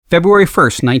February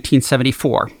 1st,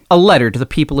 1974. A letter to the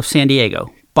people of San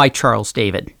Diego by Charles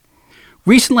David.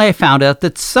 Recently I found out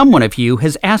that someone of you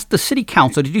has asked the city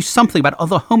council to do something about all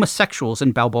the homosexuals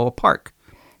in Balboa Park.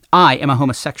 I am a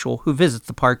homosexual who visits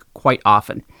the park quite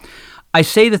often. I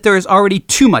say that there is already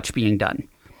too much being done.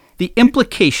 The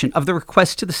implication of the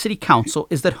request to the city council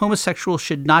is that homosexuals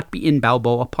should not be in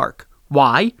Balboa Park.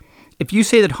 Why? If you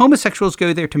say that homosexuals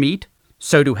go there to meet,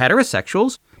 so do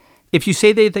heterosexuals. If you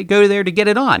say they go there to get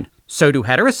it on, so do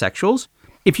heterosexuals.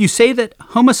 If you say that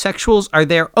homosexuals are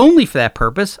there only for that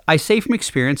purpose, I say from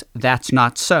experience that's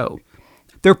not so.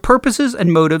 Their purposes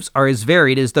and motives are as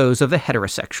varied as those of the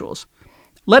heterosexuals.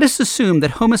 Let us assume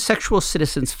that homosexual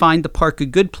citizens find the park a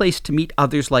good place to meet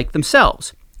others like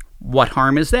themselves. What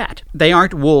harm is that? They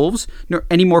aren't wolves, nor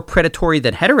any more predatory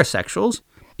than heterosexuals.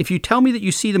 If you tell me that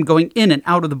you see them going in and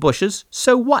out of the bushes,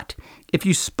 so what? If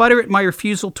you sputter at my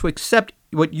refusal to accept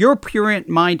what your prurient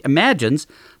mind imagines,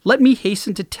 let me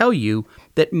hasten to tell you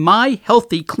that my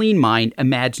healthy, clean mind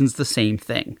imagines the same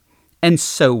thing. And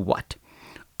so what?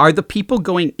 Are the people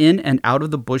going in and out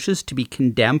of the bushes to be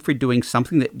condemned for doing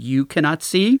something that you cannot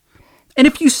see? And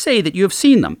if you say that you have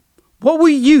seen them, what were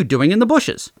you doing in the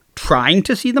bushes? Trying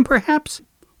to see them, perhaps?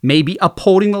 Maybe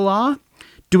upholding the law?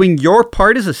 Doing your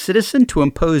part as a citizen to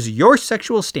impose your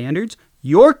sexual standards,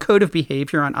 your code of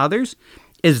behavior on others?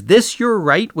 Is this your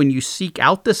right when you seek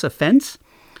out this offense?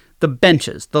 The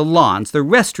benches, the lawns, the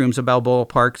restrooms of Balboa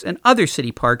Parks and other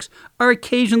city parks are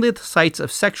occasionally the sites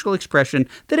of sexual expression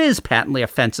that is patently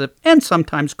offensive and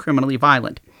sometimes criminally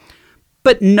violent.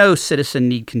 But no citizen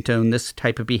need condone this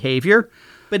type of behavior.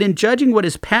 But in judging what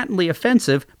is patently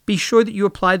offensive, be sure that you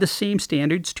apply the same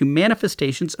standards to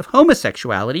manifestations of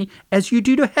homosexuality as you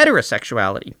do to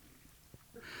heterosexuality.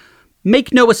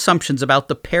 Make no assumptions about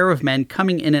the pair of men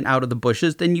coming in and out of the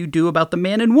bushes than you do about the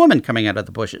man and woman coming out of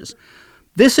the bushes.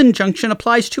 This injunction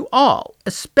applies to all,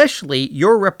 especially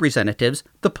your representatives,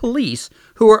 the police,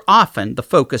 who are often the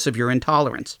focus of your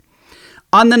intolerance.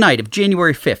 On the night of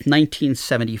January 5th,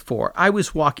 1974, I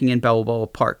was walking in Balboa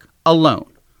Park,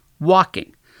 alone,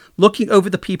 walking, looking over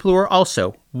the people who were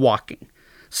also walking.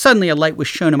 Suddenly a light was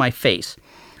shown in my face.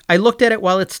 I looked at it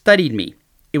while it studied me.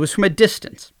 It was from a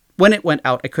distance. When it went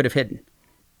out, I could have hidden.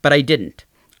 But I didn't.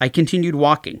 I continued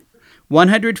walking.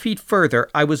 100 feet further,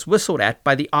 I was whistled at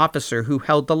by the officer who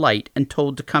held the light and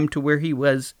told to come to where he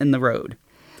was in the road.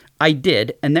 I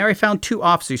did, and there I found two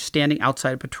officers standing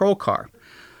outside a patrol car.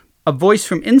 A voice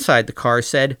from inside the car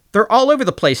said, "They're all over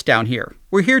the place down here.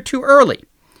 We're here too early."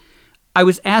 I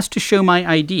was asked to show my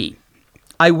ID.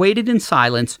 I waited in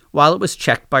silence while it was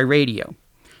checked by radio.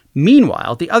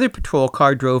 Meanwhile, the other patrol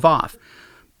car drove off.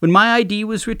 When my ID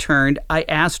was returned, I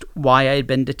asked why I had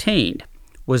been detained.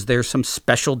 Was there some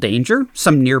special danger?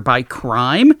 Some nearby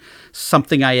crime?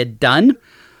 Something I had done?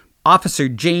 Officer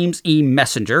James E.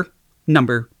 Messenger,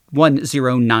 number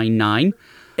 1099,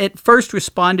 at first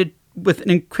responded with an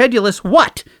incredulous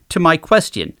 "what?" to my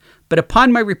question, but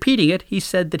upon my repeating it, he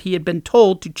said that he had been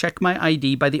told to check my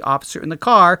ID by the officer in the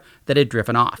car that had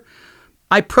driven off.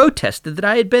 I protested that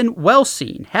I had been well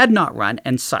seen, had not run,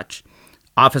 and such.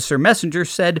 Officer Messenger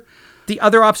said the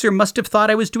other officer must have thought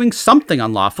I was doing something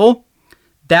unlawful.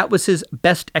 That was his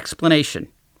best explanation,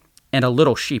 and a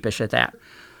little sheepish at that.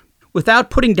 Without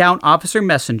putting down Officer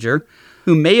Messenger,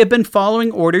 who may have been following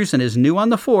orders and is new on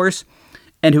the force,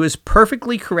 and who is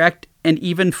perfectly correct and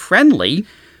even friendly,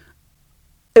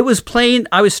 it was plain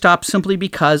I was stopped simply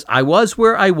because I was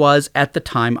where I was at the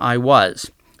time I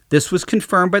was. This was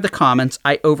confirmed by the comments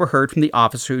I overheard from the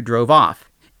officer who drove off.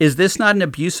 Is this not an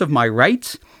abuse of my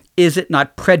rights? Is it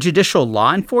not prejudicial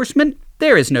law enforcement?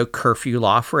 There is no curfew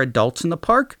law for adults in the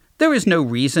park. There is no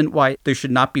reason why there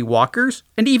should not be walkers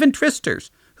and even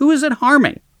tristers. Who is it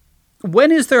harming?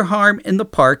 When is there harm in the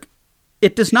park?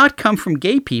 It does not come from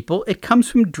gay people. It comes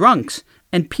from drunks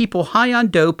and people high on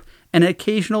dope and an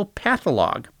occasional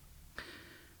pathologue.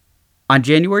 On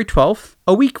January 12th,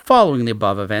 a week following the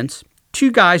above events,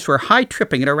 two guys were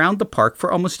high-tripping it around the park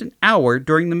for almost an hour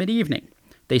during the mid-evening.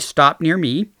 They stopped near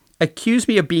me, accused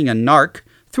me of being a narc,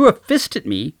 threw a fist at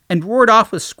me, and roared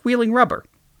off with squealing rubber.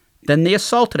 Then they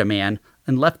assaulted a man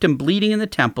and left him bleeding in the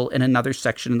temple in another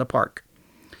section of the park.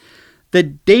 The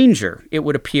danger, it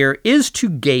would appear, is to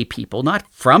gay people, not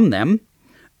from them.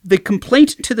 The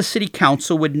complainant to the city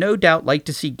council would no doubt like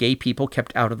to see gay people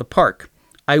kept out of the park.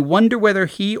 I wonder whether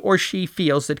he or she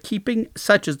feels that keeping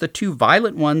such as the two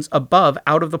violent ones above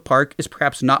out of the park is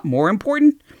perhaps not more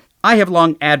important. I have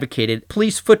long advocated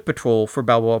police foot patrol for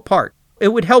Balboa Park. It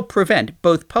would help prevent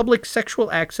both public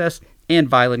sexual access and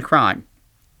violent crime.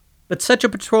 But such a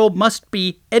patrol must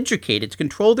be educated to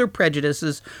control their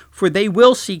prejudices, for they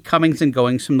will see comings and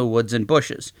goings from the woods and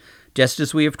bushes. Just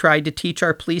as we have tried to teach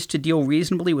our police to deal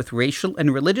reasonably with racial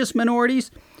and religious minorities,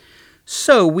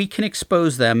 so we can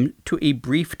expose them to a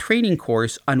brief training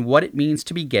course on what it means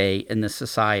to be gay in this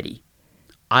society.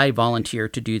 I volunteer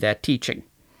to do that teaching.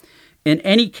 In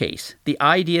any case, the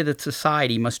idea that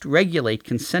society must regulate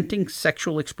consenting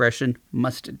sexual expression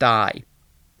must die.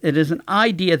 It is an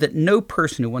idea that no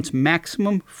person who wants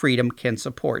maximum freedom can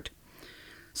support.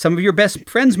 Some of your best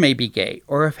friends may be gay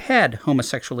or have had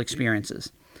homosexual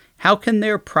experiences. How can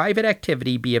their private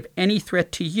activity be of any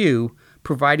threat to you,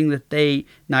 providing that they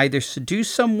neither seduce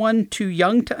someone too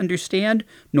young to understand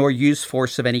nor use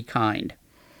force of any kind?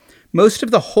 Most of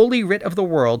the holy writ of the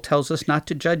world tells us not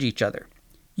to judge each other.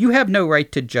 You have no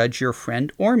right to judge your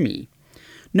friend or me.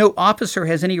 No officer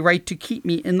has any right to keep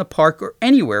me in the park or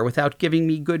anywhere without giving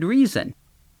me good reason.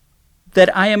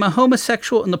 That I am a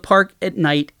homosexual in the park at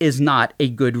night is not a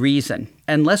good reason.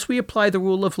 Unless we apply the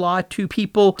rule of law to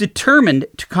people determined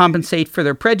to compensate for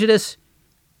their prejudice,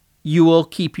 you will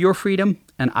keep your freedom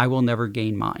and I will never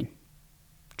gain mine.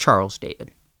 Charles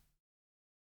David.